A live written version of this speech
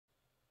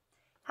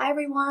Hi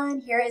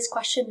everyone, here is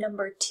question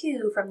number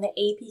 2 from the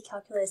AP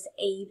Calculus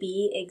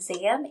AB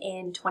exam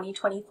in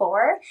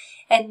 2024.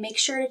 And make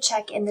sure to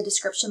check in the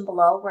description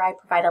below where I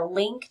provide a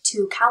link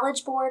to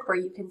College Board where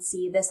you can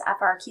see this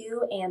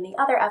FRQ and the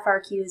other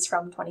FRQs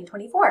from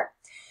 2024.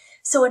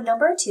 So in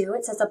number 2,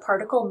 it says a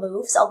particle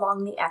moves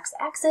along the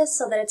x-axis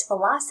so that its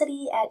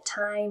velocity at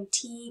time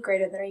t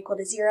greater than or equal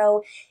to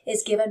 0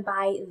 is given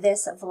by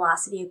this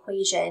velocity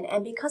equation.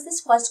 And because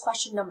this was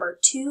question number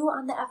 2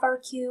 on the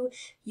FRQ,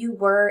 you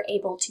were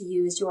able to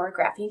use your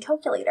graphing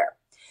calculator.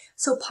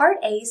 So part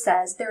A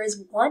says there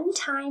is one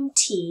time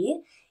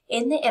t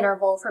in the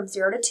interval from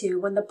 0 to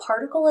 2 when the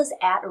particle is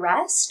at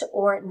rest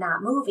or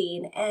not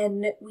moving,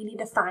 and we need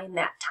to find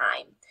that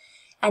time.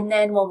 And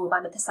then we'll move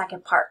on to the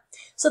second part.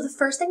 So the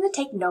first thing to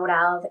take note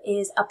of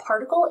is a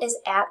particle is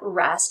at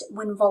rest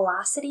when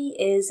velocity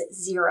is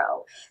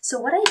 0. So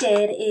what I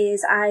did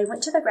is I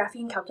went to the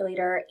graphing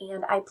calculator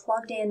and I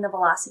plugged in the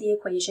velocity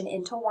equation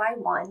into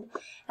y1.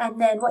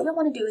 And then what you'll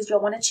want to do is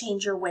you'll want to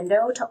change your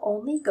window to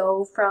only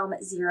go from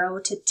 0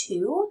 to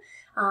 2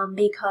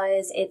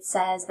 because it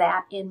says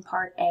that in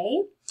part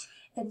A.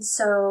 And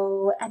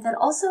then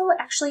also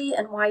actually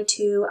in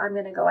Y2, I'm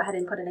going to go ahead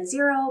and put in a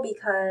 0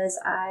 because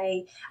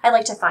I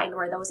like to find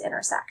where those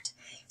intersect.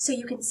 So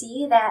you can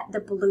see that the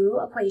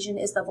blue equation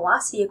is the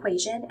velocity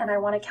equation, and I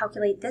want to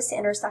calculate this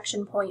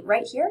intersection point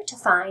right here to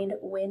find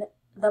when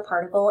the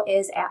particle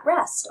is at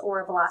rest or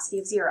a velocity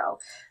of 0.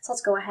 So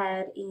let's go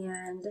ahead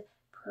and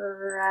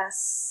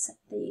press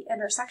the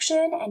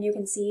intersection, and you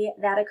can see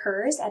that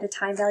occurs at a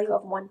time value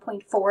of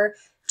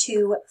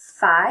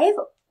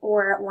 1.425.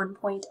 or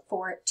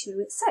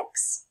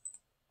 1.426.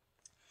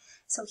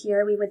 So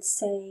here we would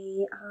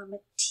say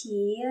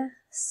T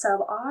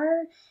sub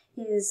R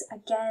is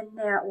again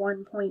that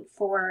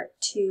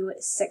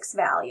 1.426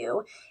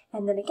 value.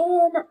 And then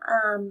again,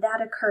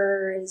 that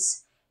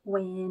occurs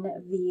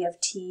when V of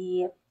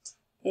T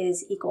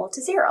is equal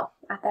to 0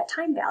 at that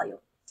time value.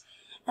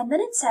 And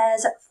then it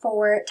says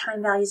for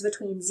time values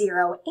between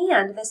 0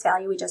 and this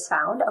value we just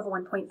found of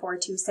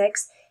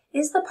 1.426,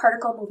 is the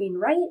particle moving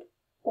right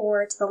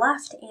or to the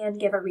left, and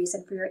give a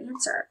reason for your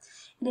answer.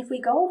 And if we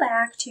go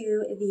back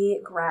to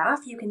the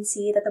graph, you can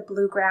see that the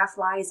blue graph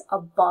lies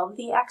above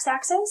the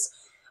x-axis,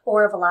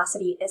 or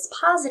velocity is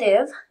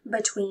positive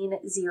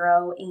between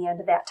 0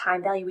 and that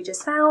time value we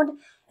just found.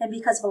 And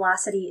because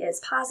velocity is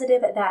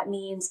positive, that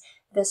means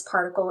this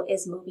particle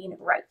is moving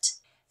right.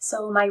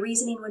 So my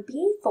reasoning would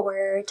be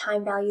for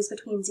time values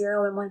between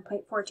 0 and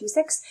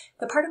 1.426,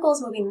 the particle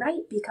is moving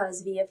right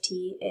because V of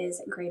t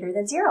is greater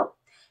than 0.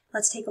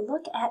 Let's take a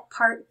look at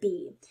part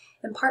B.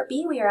 In part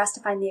B, we are asked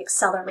to find the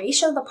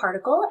acceleration of the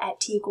particle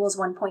at t equals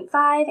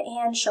 1.5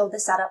 and show the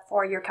setup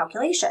for your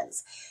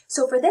calculations.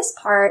 So for this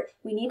part,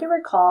 we need to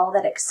recall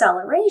that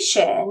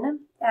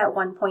acceleration at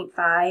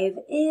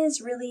 1.5 is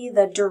really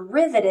the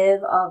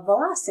derivative of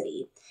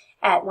velocity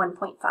at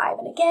 1.5.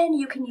 And again,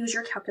 you can use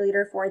your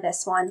calculator for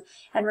this one.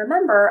 And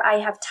remember, I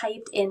have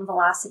typed in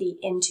velocity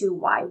into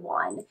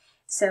y1.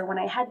 So when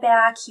I head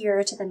back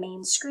here to the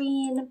main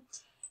screen,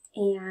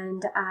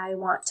 and I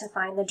want to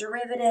find the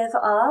derivative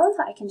of,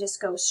 I can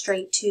just go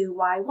straight to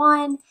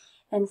y1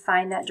 and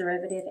find that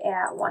derivative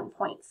at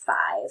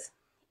 1.5.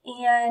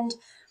 And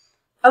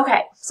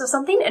okay, so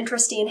something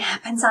interesting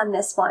happens on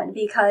this one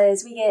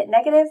because we get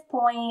negative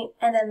point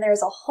and then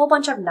there's a whole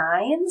bunch of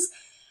 9s.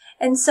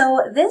 And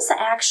so this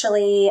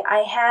actually, I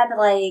had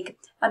like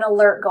an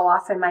alert go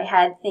off in my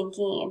head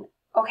thinking,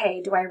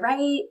 okay, do I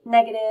write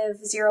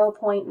negative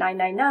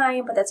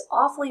 0.999, but that's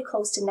awfully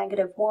close to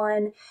negative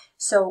 1.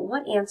 So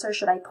what answer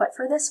should I put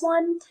for this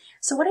one?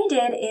 So what I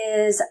did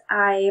is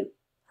I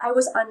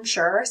was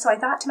unsure. So I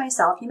thought to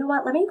myself, you know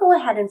what, let me go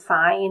ahead and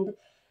find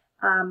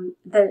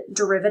the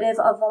derivative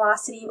of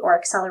velocity or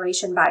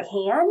acceleration by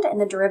hand. And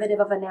the derivative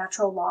of a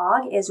natural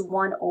log is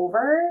 1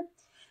 over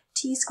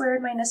t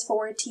squared minus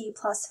 4t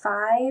plus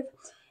 5.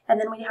 And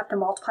then we have to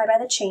multiply by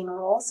the chain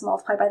rule, so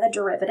multiply by the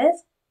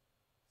derivative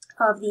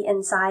of the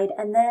inside,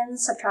 and then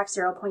subtract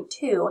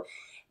 0.2.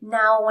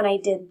 Now, when I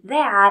did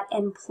that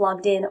and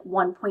plugged in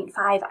 1.5,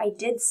 I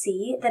did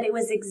see that it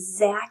was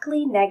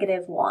exactly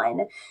negative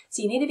 1.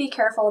 So you need to be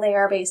careful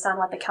there based on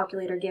what the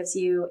calculator gives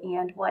you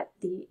and what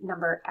the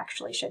number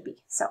actually should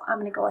be. So I'm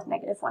going to go with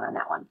negative 1 on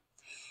that one.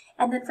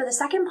 And then for the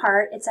second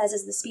part, it says,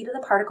 is the speed of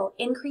the particle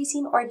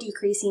increasing or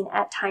decreasing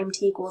at time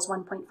t equals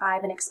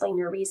 1.5, and explain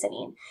your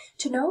reasoning.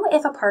 To know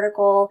if a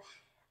particle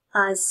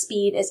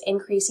speed is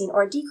increasing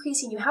or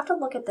decreasing, you have to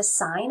look at the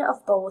sign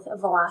of both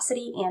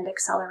velocity and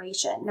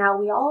acceleration. Now,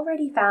 we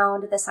already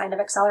found the sign of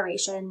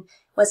acceleration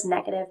was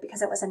negative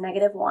because it was a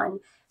negative 1.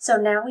 So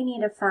now we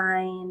need to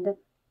find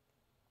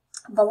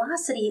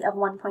velocity of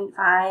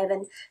 1.5,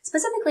 and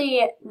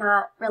specifically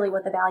not really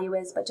what the value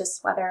is, but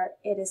just whether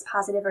it is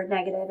positive or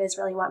negative is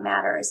really what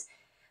matters.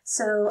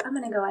 So I'm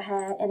going to go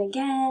ahead and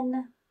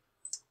again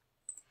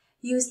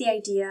use the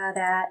idea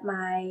that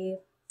my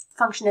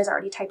function is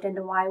already typed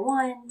into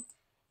y1,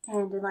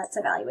 and let's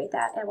evaluate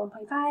that at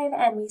 1.5,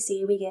 and we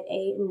see we get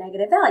a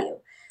negative value.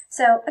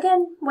 So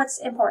again, what's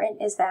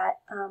important is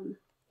that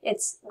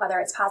It's whether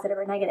it's positive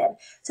or negative.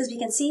 So as we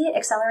can see,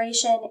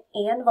 acceleration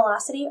and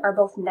velocity are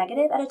both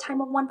negative at a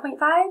time of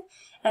 1.5,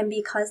 and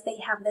because they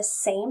have the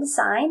same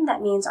sign,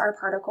 that means our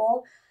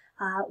particle,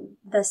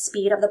 the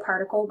speed of the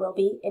particle will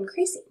be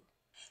increasing.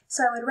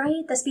 So I would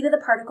write the speed of the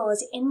particle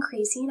is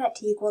increasing at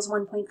t equals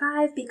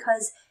 1.5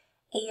 because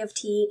a of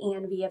t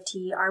and v of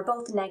t are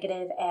both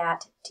negative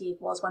at t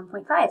equals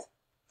 1.5.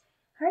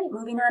 All right,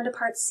 moving on to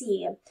part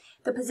C.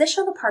 The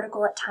position of the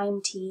particle at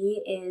time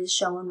t is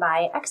shown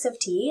by x of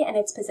t, and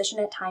its position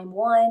at time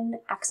 1,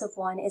 x of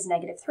 1 is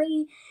negative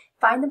 3.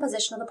 Find the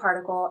position of the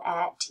particle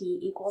at t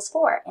equals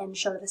 4 and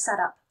show the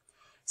setup.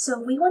 So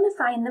if we want to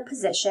find the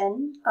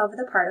position of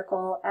the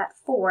particle at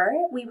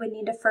 4, we would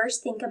need to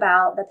first think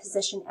about the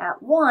position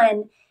at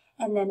 1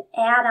 and then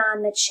add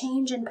on the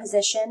change in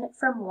position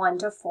from 1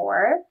 to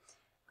 4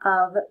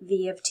 of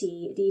v of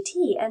t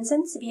dt. And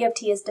since v of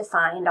t is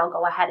defined, I'll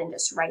go ahead and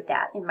just write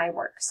that in my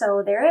work.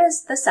 So there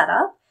is the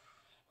setup.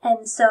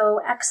 And so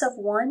x of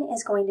 1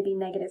 is going to be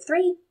negative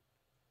 3.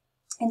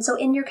 And so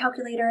in your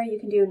calculator, you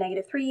can do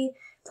negative 3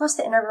 plus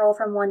the integral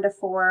from 1 to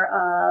 4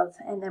 of,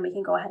 and then we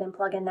can go ahead and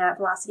plug in that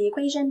velocity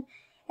equation.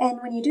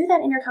 And when you do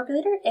that in your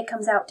calculator, it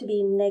comes out to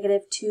be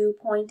negative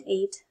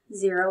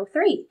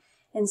 2.803.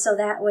 And so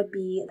that would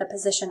be the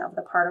position of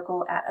the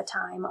particle at a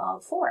time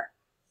of 4.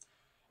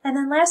 And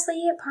then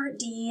lastly, part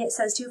D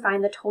says to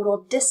find the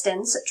total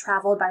distance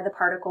traveled by the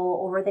particle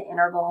over the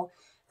interval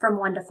from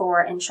 1 to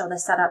 4 and show the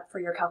setup for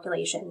your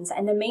calculations.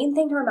 And the main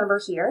thing to remember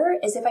here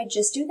is if I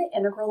just do the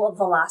integral of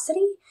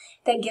velocity,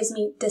 that gives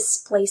me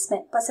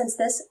displacement. But since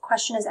this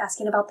question is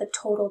asking about the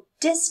total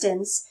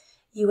distance,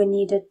 you would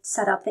need to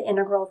set up the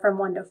integral from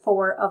 1 to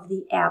 4 of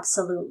the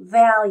absolute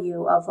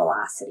value of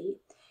velocity.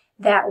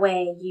 That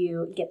way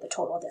you get the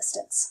total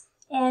distance.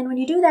 And when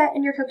you do that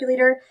in your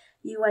calculator,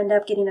 you end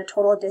up getting a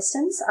total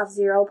distance of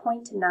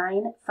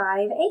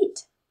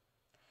 0.958.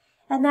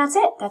 And that's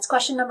it. That's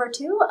question number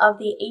 2 of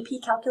the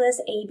AP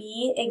Calculus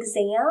AB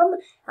exam,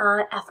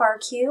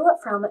 FRQ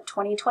from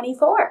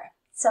 2024.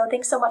 So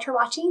thanks so much for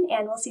watching,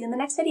 and we'll see you in the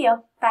next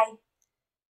video. Bye.